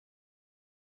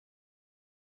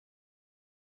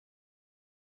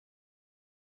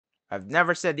I've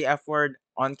never said the F word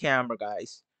on camera,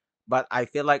 guys, but I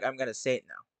feel like I'm gonna say it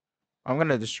now. I'm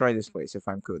gonna destroy this place if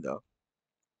I'm KUDO.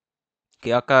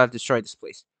 Kyaka, destroy this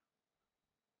place.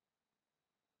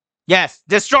 Yes,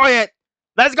 destroy it!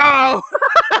 Let's go!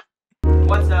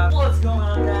 What's up? What's going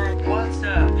on, guys? What's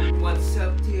up? What's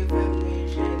up, TFM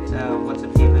Nation? What's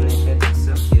up, TFM Nation? What's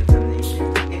up, TFM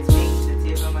Nation? It's me, the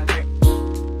TFM Monster.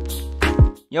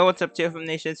 Yo, what's up, TFM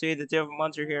Nation? It's me, the TFM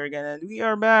Monster here again, and we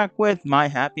are back with My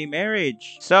Happy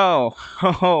Marriage. So,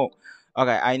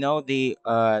 okay, I know the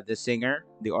singer,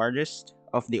 the artist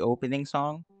of the opening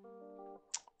song,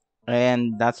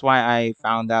 and that's why I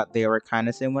found out they were kind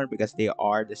of similar because they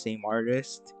are the same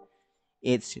artist.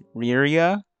 It's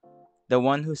Riria, the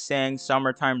one who sang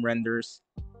Summertime Renders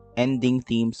ending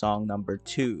theme song number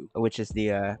 2, which is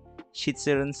the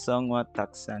Shitsurun song wa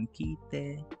taksan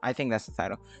kite. I think that's the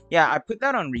title. Yeah, I put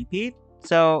that on repeat.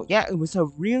 So yeah, it was a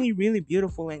really, really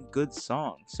beautiful and good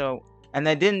song. So, and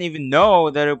I didn't even know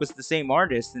that it was the same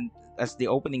artist as the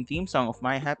opening theme song of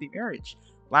My Happy Marriage.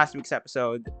 Last week's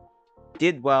episode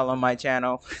did well on my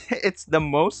channel. It's the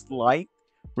most liked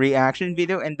reaction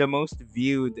video and the most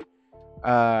viewed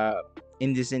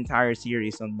in this entire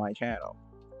series on my channel.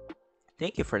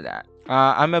 Thank you for that.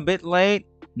 I'm a bit late.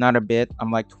 Not a bit.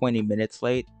 I'm like 20 minutes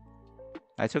late.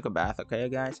 I took a bath, okay,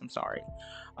 guys? I'm sorry.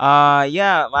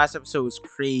 Yeah, last episode was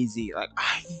crazy. Like,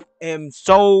 I am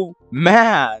so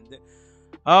mad.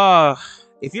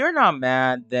 If you're not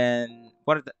mad, then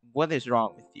what is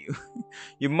wrong with you?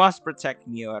 You must protect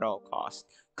MIYO at all costs.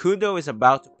 KUDO is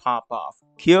about to pop off.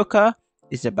 Kyoka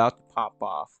is about to pop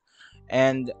off.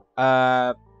 And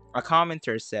a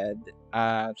commenter said,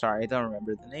 sorry, I don't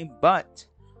remember the name, but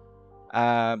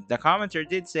the commenter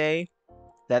did say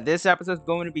that this episode is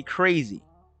going to be crazy.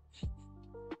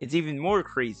 It's even more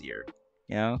crazier,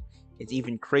 you know? It's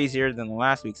even crazier than the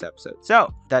last week's episode.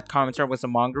 So, that commenter was a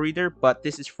manga reader, but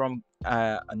this is from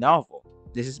a novel.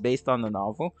 This is based on the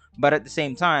novel, but at the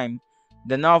same time,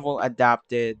 the novel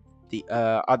adapted the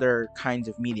other kinds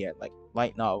of media, like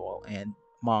light novel and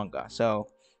manga. So,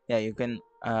 yeah, you can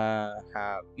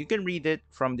read it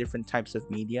from different types of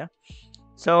media.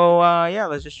 So yeah,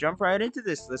 let's just jump right into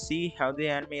this. Let's see how the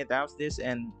anime adapts this,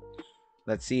 and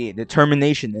let's see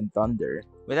determination and thunder.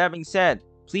 With that being said,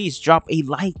 please drop a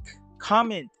like,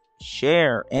 comment,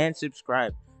 share, and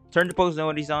subscribe. Turn the post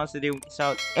notifications on so they won't miss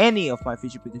out any of my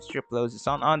future produced strip uploads. It's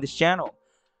on this channel.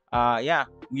 Yeah,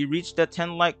 we reached the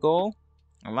 10 like goal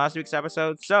on last week's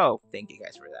episode, so thank you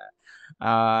guys for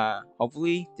that.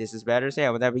 Hopefully this is better. So yeah,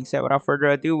 with that being said, without further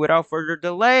ado, without further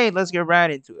delay, let's get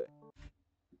right into it.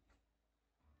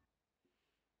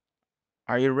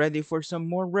 Are you ready for some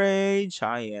more rage?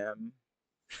 I am.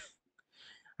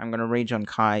 I'm gonna rage on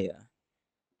Kaya.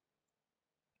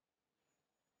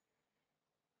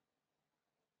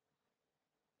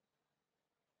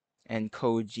 And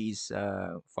Koji's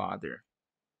father.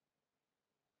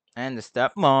 And the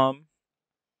stepmom.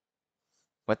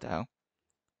 What the hell?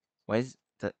 Why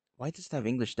does it have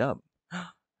English dub?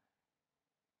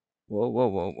 Whoa, whoa,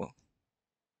 whoa, whoa.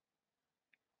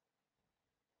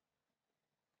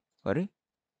 What?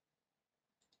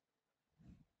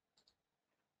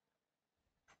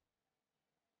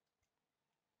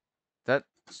 That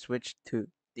switched to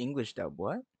the English dub.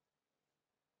 What?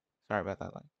 Sorry about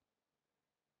that line.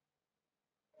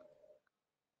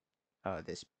 Oh,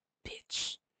 this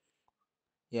bitch.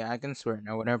 Yeah, I can swear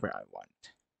now whatever I want.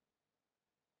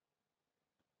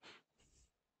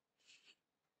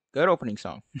 Good opening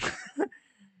song.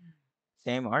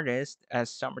 Same artist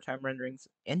as Summertime Renderings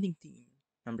ending theme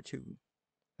number 2.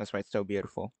 That's why it's so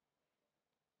beautiful.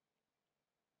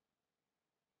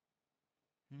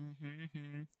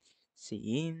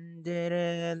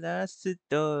 Cinderella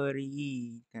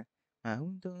storyが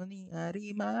本当にあ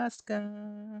りますか?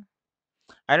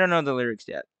 I don't know the lyrics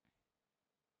yet.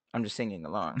 I'm just singing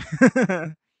along.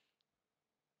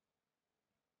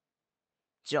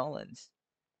 Jolens.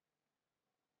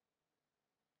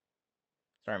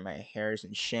 Sorry, my hair is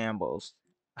in shambles.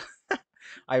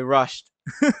 I rushed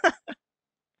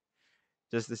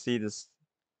just to see this.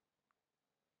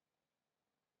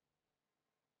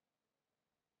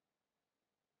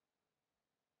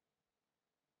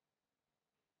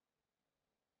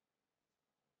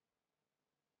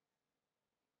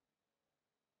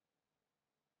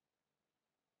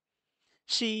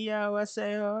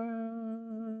 Shiawase o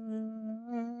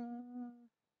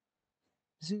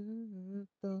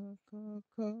zutto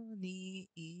koko ni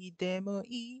ite mo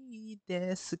ii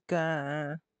desu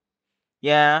ka?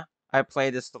 Yeah, I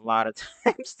played this a lot of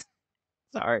times.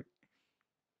 Sorry.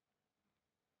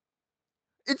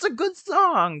 It's a good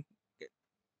song.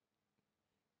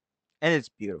 And it's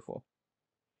beautiful.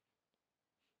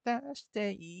 し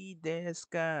ていいです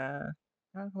か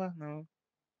あわの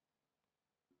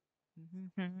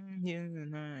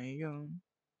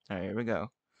Alright, here we go.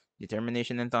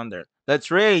 Determination and thunder. Let's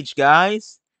rage,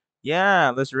 guys!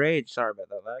 Yeah, let's rage. Sorry about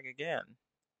that lag again.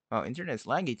 Oh, internet's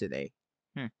laggy today.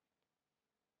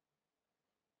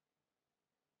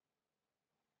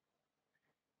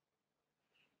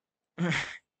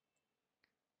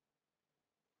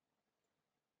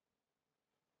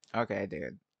 Okay,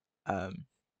 dude. Um,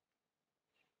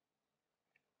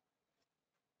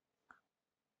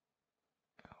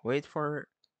 wait for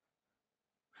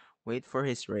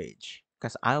his rage,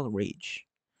 cause I'll rage.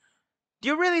 Do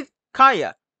you really,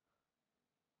 Kaya?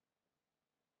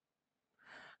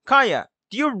 Kaya,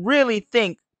 do you really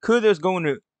think Kudo's going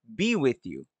to be with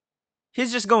you?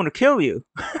 He's just going to kill you.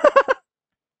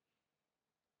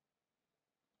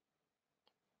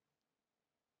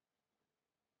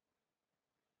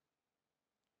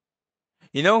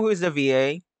 You know who's the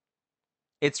VA?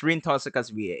 It's Rin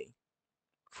Tosaka's VA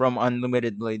from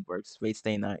Unlimited Blade Works. Wait,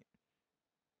 stay night.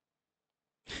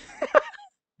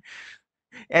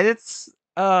 And it's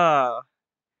they're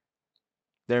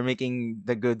making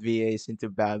the good VAs into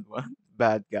bad one,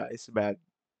 bad guys, bad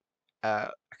uh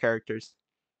characters.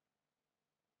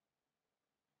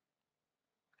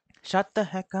 Shut the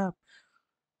heck up.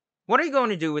 What are you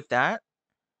going to do with that?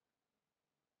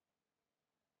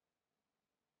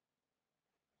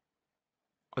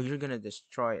 Oh, you're gonna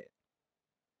destroy it.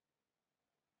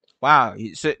 Wow,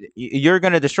 so you're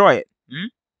gonna destroy it. Hmm?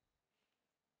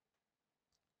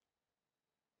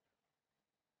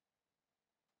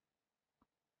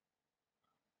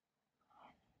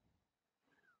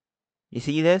 You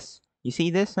see this? You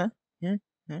see this, huh? Yeah.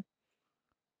 Yeah.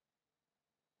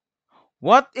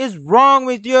 What is wrong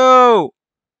with you?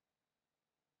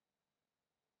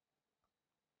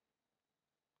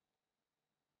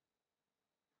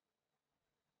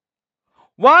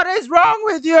 What is wrong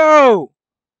with you?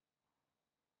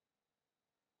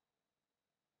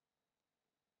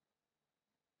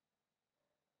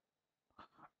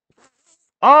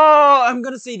 Oh, I'm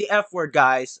gonna say the F word,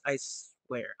 guys. I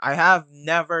swear. I have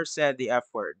never said the F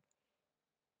word.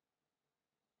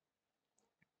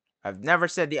 I've never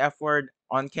said the F word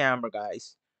on camera,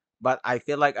 guys. But I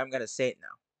feel like I'm gonna say it now.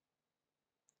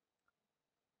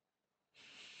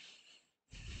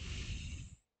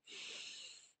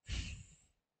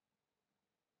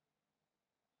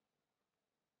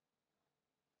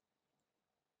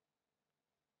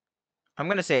 I'm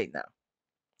gonna say it now.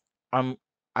 I'm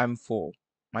I'm full.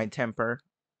 My temper,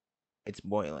 it's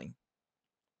boiling.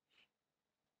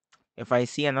 If I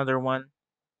see another one,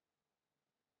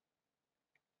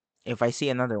 if I see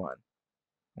another one,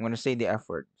 I'm gonna say the F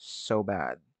word so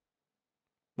bad.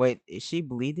 Wait, is she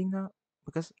bleeding now?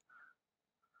 Because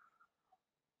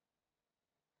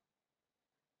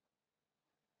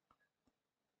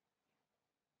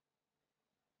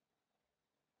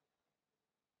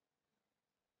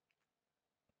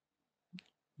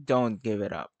don't give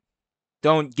it up.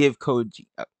 Don't give Koji.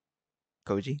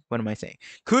 What am I saying?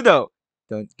 Kudo.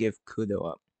 Don't give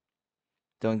Kudo up.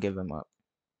 Don't give him up.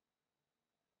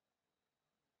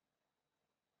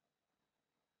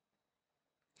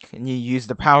 Can you use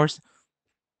the powers?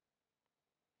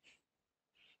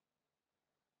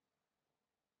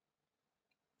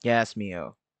 Yes,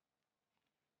 Mio.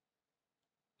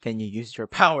 Can you use your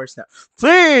powers now?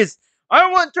 Please! I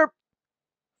want your.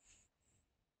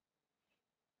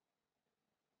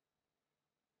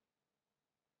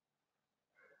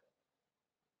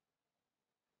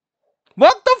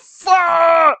 What the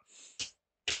fuck?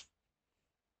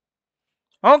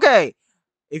 Okay.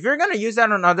 If you're gonna use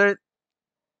that on other.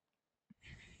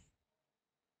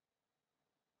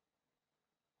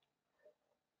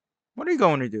 What are you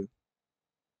going to do?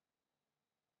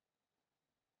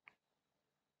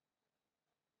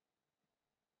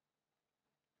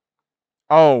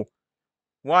 Oh.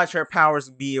 Watch her powers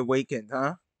be awakened,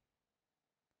 huh?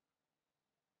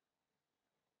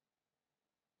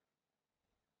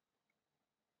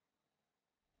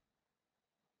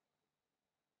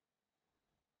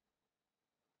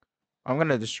 I'm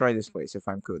gonna destroy this place if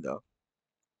I'm Kudo.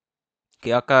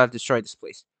 Kiyaka, destroy this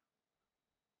place.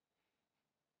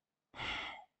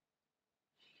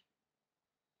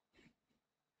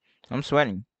 I'm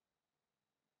sweating.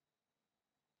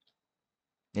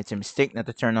 It's a mistake not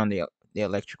to turn on the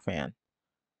electric fan.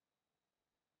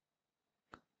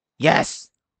 Yes!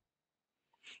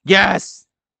 Yes!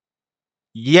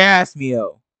 Yes,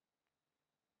 Mio!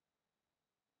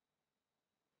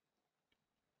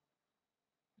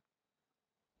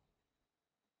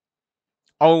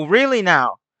 Oh, really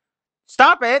now?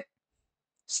 Stop it!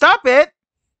 Stop it!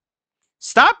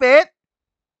 Stop it!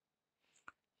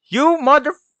 You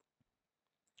mother...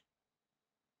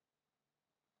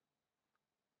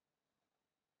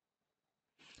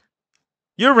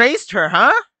 You raised her,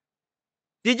 huh?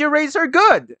 Did you raise her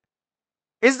good?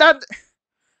 Is that...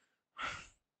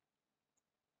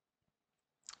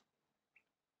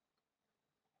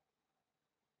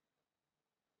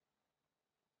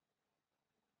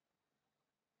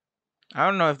 I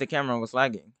don't know if the camera was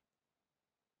lagging.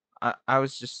 I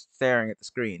was just staring at the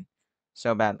screen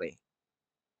so badly.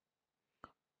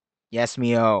 Yes,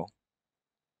 Mio.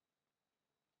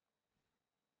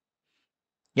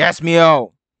 Yes,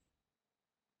 Mio.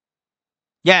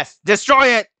 Yes,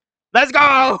 destroy it. Let's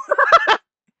go.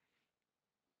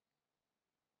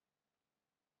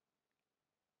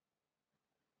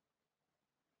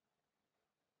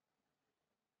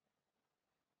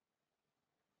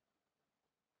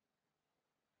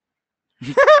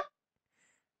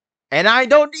 And I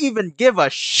don't even give a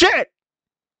shit.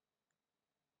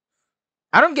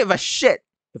 I don't give a shit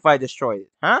if I destroy it,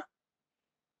 huh?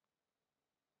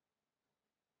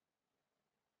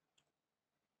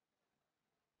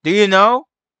 Do you know?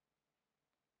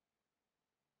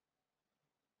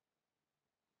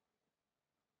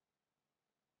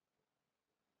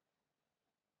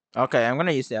 Okay, I'm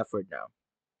gonna use the F word now.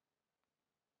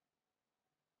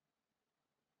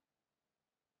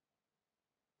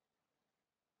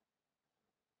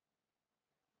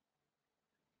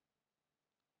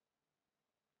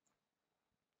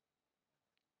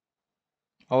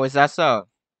 Oh, is that so?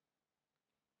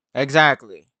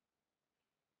 Exactly.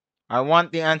 I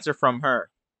want the answer from her.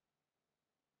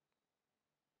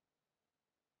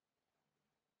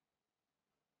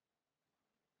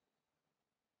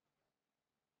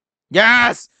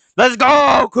 Yes! Let's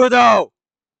go, KUDO!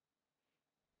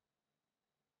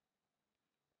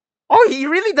 Oh, he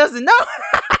really doesn't know.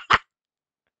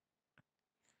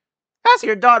 Ask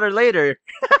your daughter later.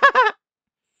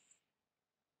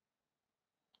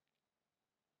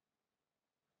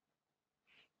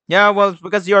 Yeah, well, it's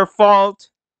because your fault.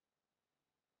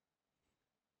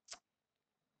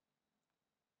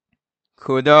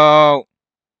 KUDO.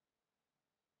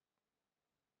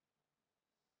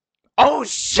 Oh,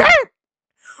 shit!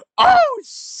 Oh,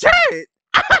 shit!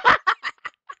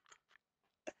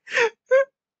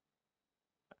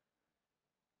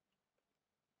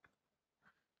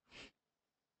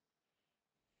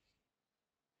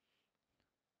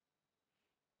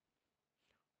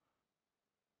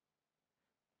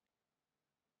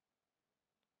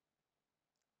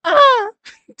 Ah.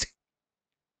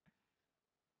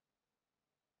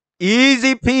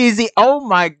 Easy peasy. Oh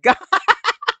my god.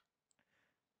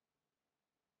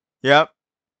 Yep.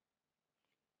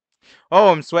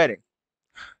 Oh, I'm sweating.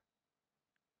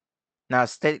 Now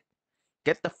stay.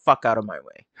 Get the fuck out of my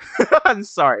way. I'm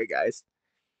sorry, guys.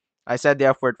 I said the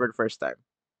F word for the first time.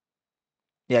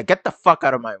 Yeah, get the fuck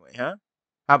out of my way, huh?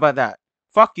 How about that?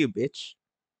 Fuck you, bitch.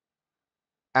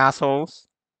 Assholes.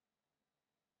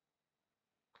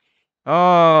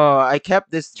 Oh, I kept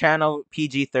this channel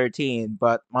PG-13,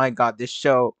 but my god, this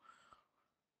show.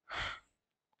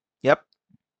 Yep.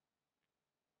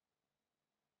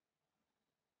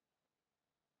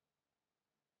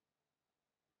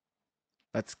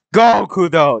 Let's go,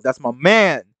 KUDO. That's my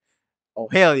man. Oh,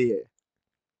 hell yeah.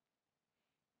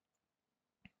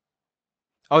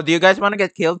 Oh, do you guys want to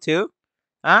get killed too?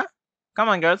 Huh? Come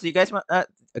on, girls. Do you guys want?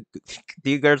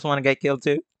 Do you girls want to get killed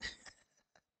too?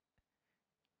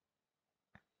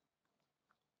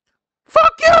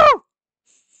 Fuck you!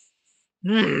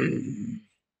 Hmm.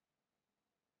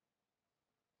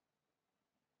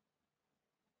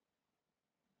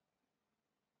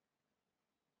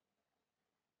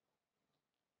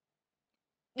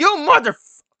 You mother.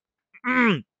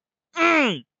 Mm.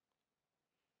 Mm.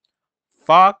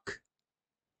 Fuck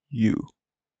you.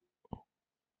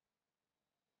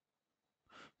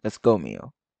 Let's go,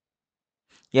 Mio.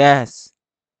 Yes.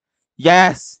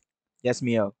 Yes. Yes,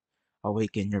 Mio.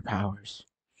 Awaken your powers.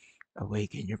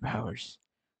 Awaken your powers.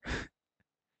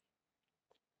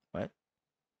 What?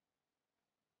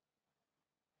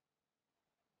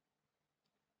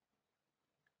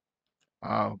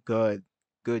 Oh, good.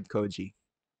 Good, Koji.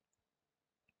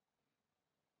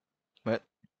 What?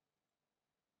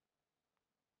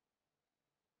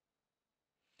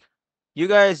 You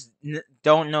guys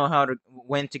don't know how to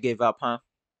when to give up, huh?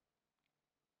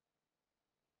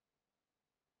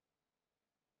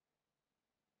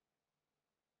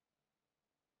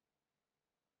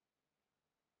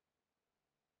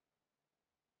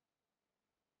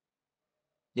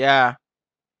 Yeah,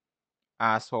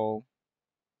 asshole.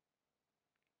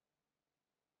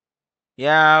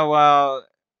 Yeah, well,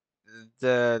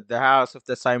 the house of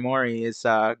the Saimori is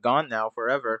gone now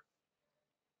forever.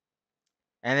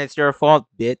 And it's your fault,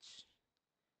 bitch.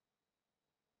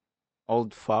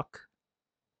 Old fuck.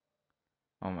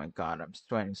 Oh my god, I'm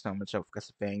sweating so much up because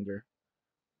of anger.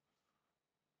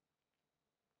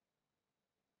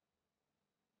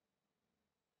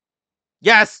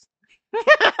 Yes!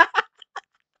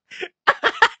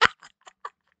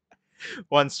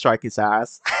 One strike his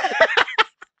ass.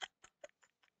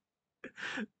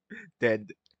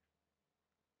 Dead.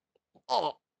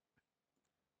 Oh.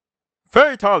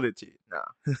 Fatality. No.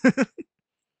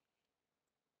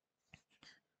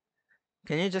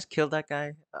 Can you just kill that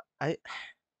guy? I.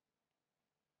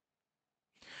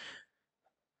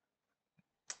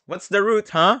 What's the root,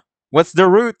 huh? What's the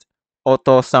root?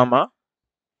 Oto-sama?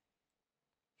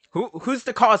 Who's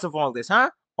the cause of all this,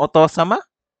 huh? Oto-sama?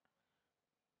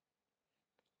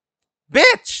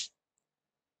 Bitch!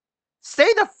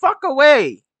 Stay the fuck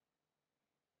away!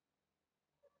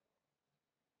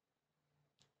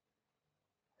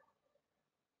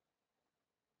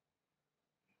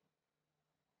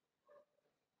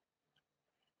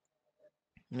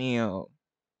 MIYO.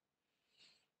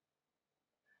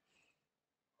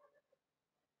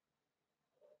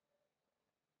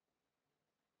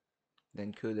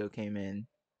 Then KUDO came in.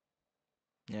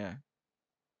 Yeah.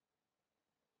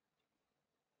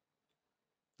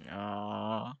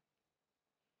 Aww.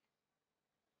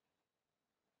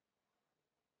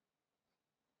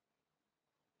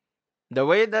 The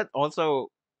way that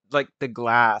also, like, the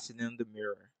glass and in the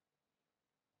mirror.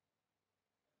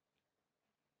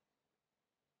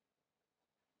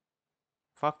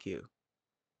 Fuck you.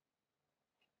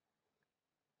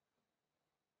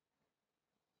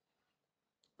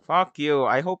 Fuck you.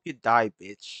 I hope you die,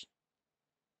 bitch.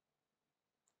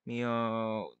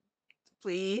 MIYO.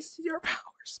 Please, your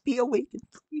powers be awakened,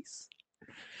 please.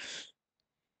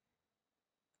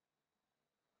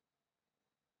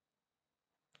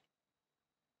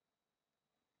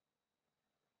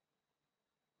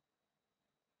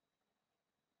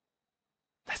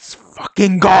 Let's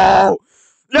fucking go!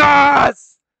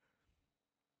 Yes!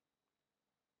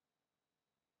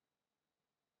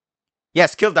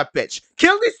 Yes, kill that bitch.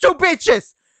 Kill these two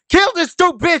bitches! Kill these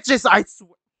two bitches! I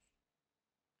swear.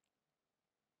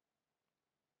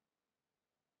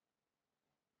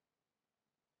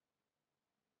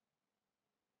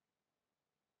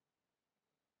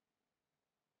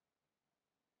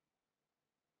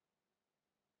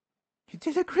 You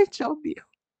did a great job, MIYO.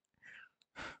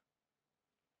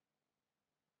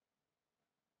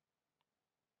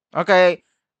 Okay,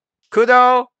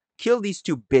 KUDO, kill these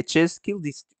two bitches. Kill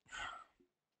these.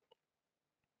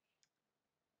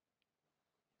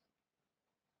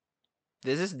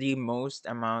 This is the most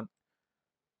amount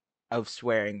of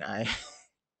swearing I.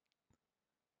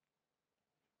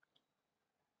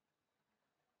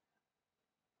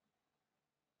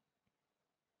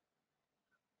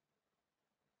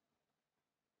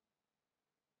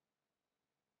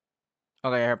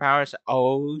 Okay, her powers.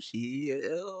 Oh shit.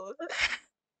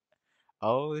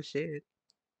 Oh shit.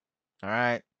 All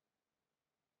right.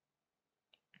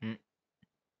 Mm,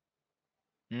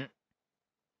 mm.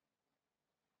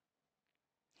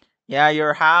 Yeah,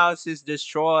 your house is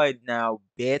destroyed now,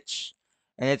 bitch,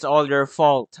 and it's all your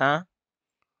fault, huh?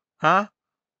 Huh?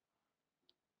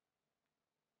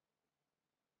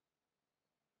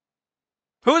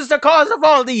 Who's the cause of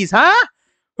all these, huh?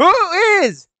 Who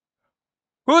is?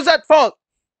 Who's at fault?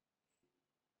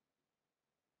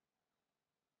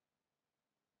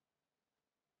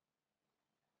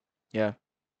 Yeah.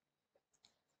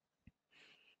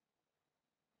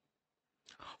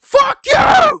 Fuck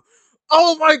you!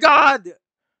 Oh my god!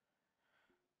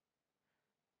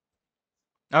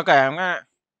 Okay, I'm gonna.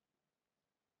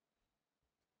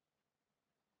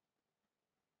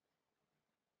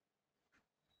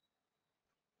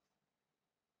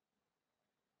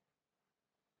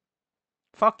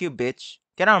 Fuck you, bitch.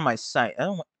 Get out of my sight.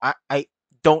 I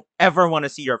don't ever want to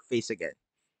see your face again.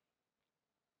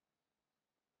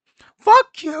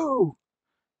 Fuck you!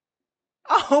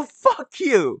 Oh, fuck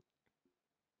you!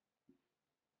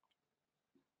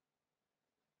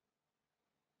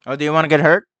 Oh, do you want to get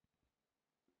hurt?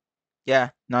 Yeah,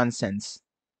 nonsense.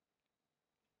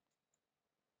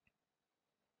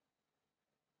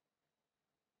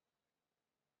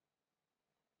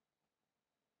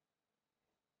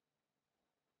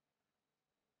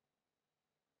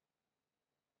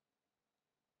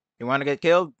 You want to get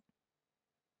killed?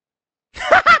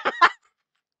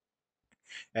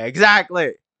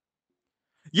 Exactly.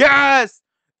 Yes!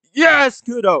 Yes,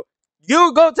 KUDO!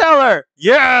 You go tell her!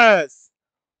 Yes!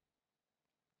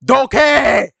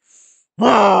 Doke!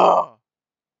 Ah!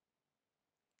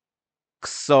 ク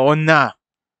ソ女。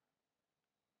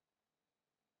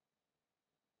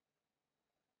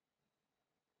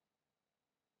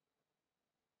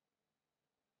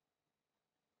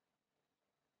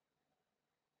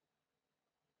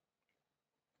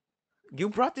You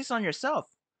brought this on yourself,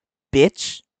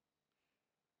 bitch.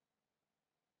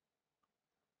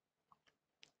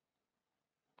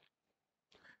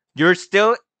 You're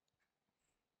still.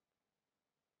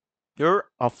 You're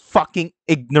a fucking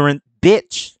ignorant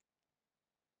bitch.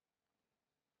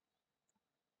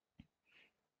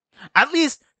 At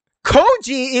least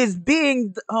Koji is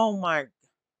being. Oh my.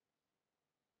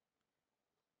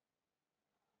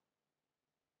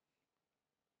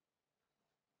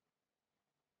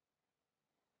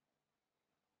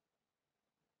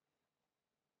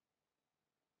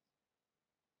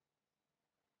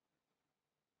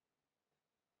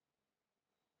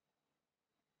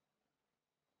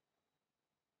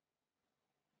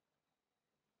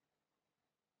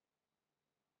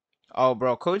 Oh,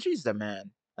 bro, Koji's the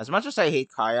man. As much as I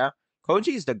hate Kaya,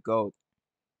 Koji's the goat.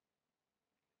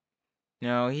 You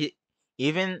know,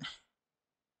 even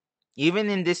even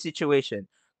in this situation,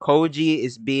 Koji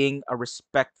is being a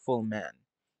respectful man.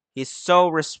 He's so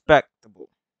respectable.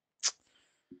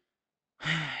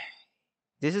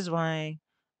 This is why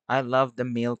I love the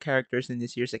male characters in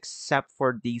this series, except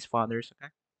for these fathers. Okay.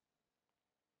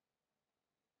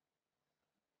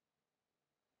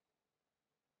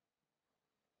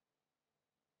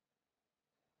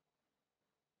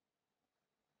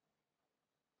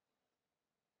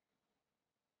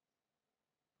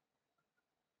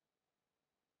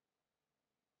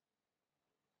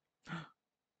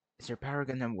 Is your power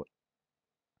gonna?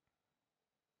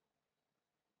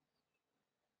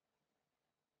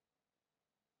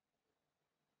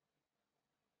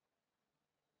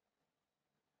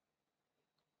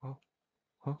 Oh,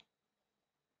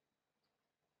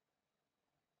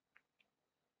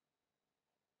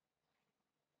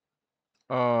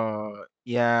 oh.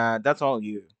 Yeah, that's all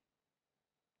you.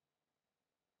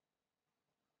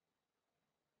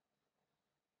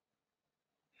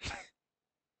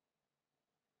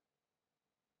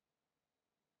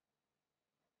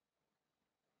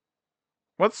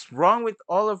 What's wrong with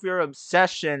all of your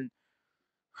obsession?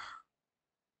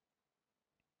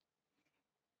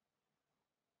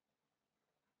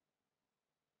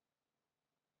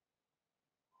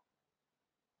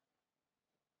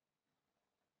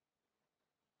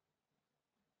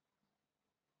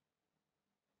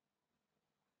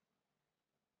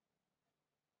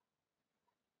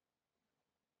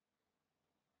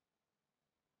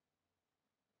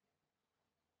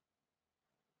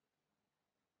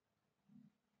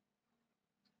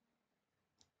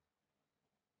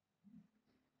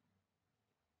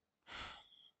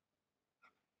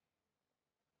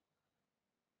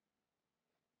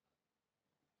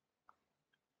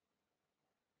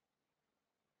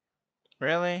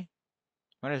 Really?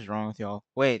 What is wrong with y'all?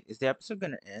 Wait, is the episode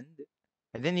gonna end?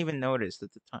 I didn't even notice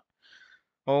at the time.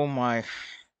 Oh my.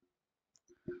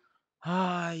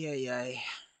 Ay, ay, ay.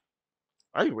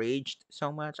 I raged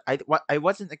so much. I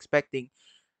wasn't expecting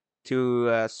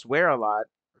to swear a lot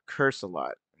or curse a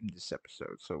lot in this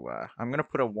episode. So I'm gonna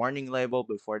put a warning label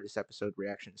before this episode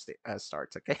reaction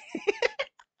starts. Okay?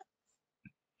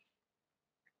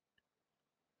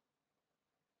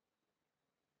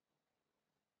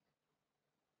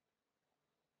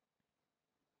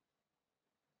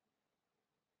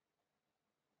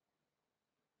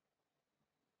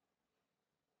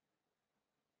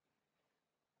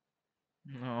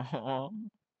 No.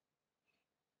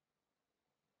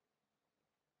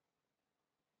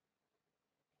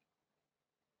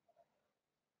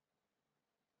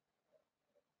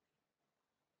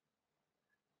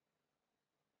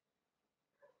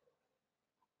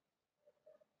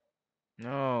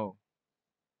 No.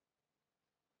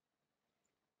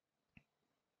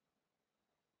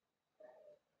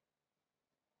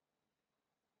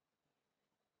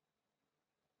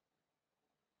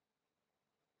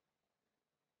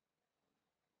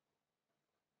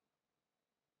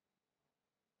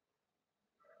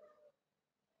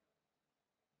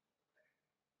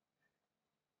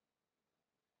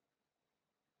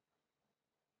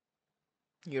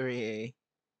 Yuri.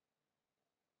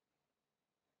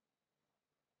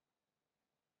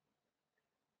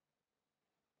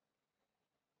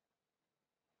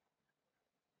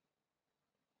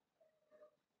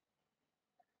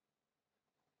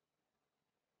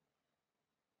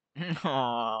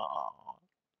 Aww.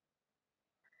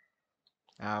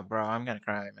 Ah, bro, I'm gonna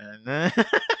cry, man.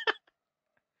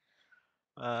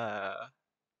 uh,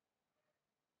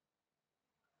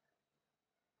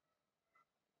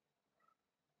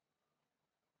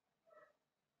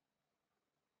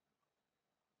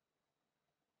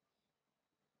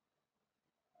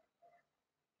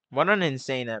 What an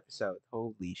insane episode.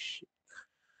 Holy shit.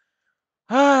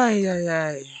 Ay, ay,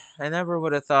 ay. I never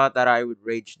would have thought that I would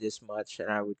rage this much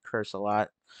and I would curse a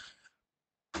lot.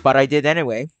 But I did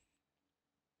anyway.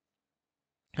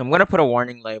 I'm gonna put a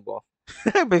warning label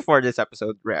before this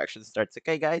episode reaction starts.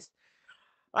 Okay, guys?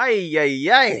 Ay, ay,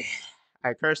 ay.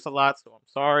 I cursed a lot, so I'm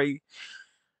sorry.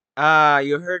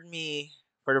 You heard me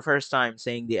for the first time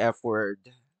saying the F word.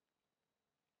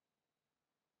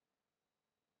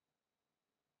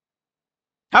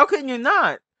 How can you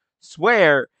not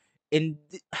swear in...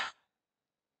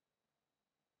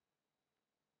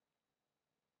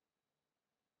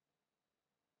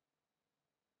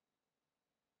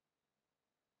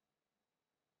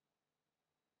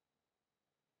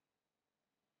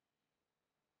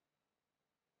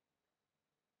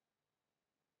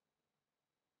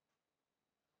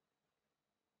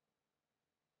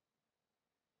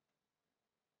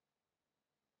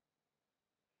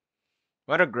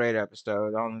 What a great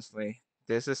episode, honestly.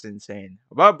 This is insane.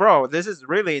 But bro, this is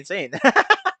really insane.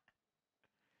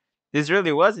 This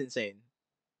really was insane.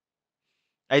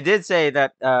 I did say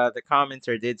that the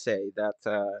commenter did say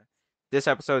that this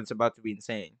episode is about to be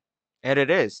insane. And it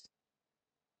is.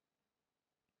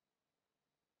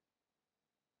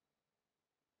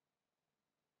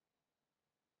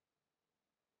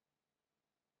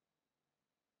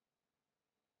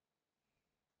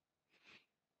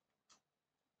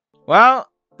 Well,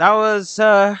 that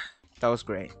was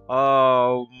great.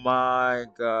 Oh my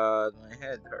god, my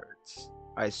head hurts.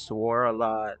 I swore a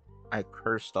lot. I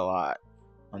cursed a lot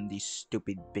on these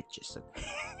stupid bitches.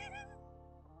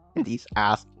 These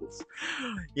assholes.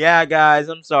 Yeah, guys,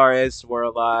 I'm sorry. I swore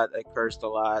a lot. I cursed a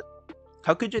lot.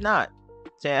 How could you not?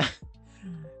 Yeah.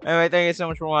 Anyway, thank you so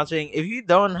much for watching. If you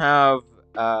don't have,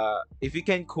 if you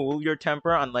can cool your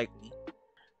temper, unlike me,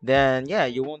 then yeah,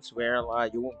 you won't swear a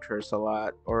lot, you won't curse a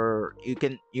lot, or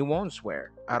you won't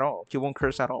swear at all. You won't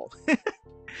curse at all.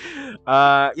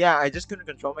 Yeah, I just couldn't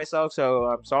control myself, so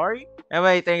I'm sorry.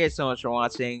 Anyway, thank you so much for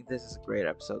watching. This is a great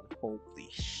episode. Holy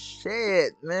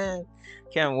shit, man.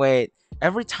 Can't wait.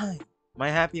 Every time, my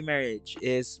happy marriage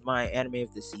is my anime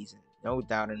of the season. No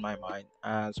doubt in my mind.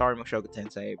 Sorry, Mushoku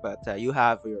Tensei, but you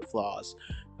have your flaws.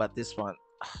 But this one,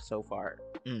 so far,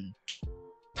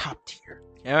 top tier.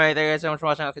 Alright, thank you guys so much for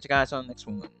watching. I'll catch you guys on the next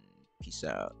one. Peace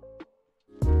out.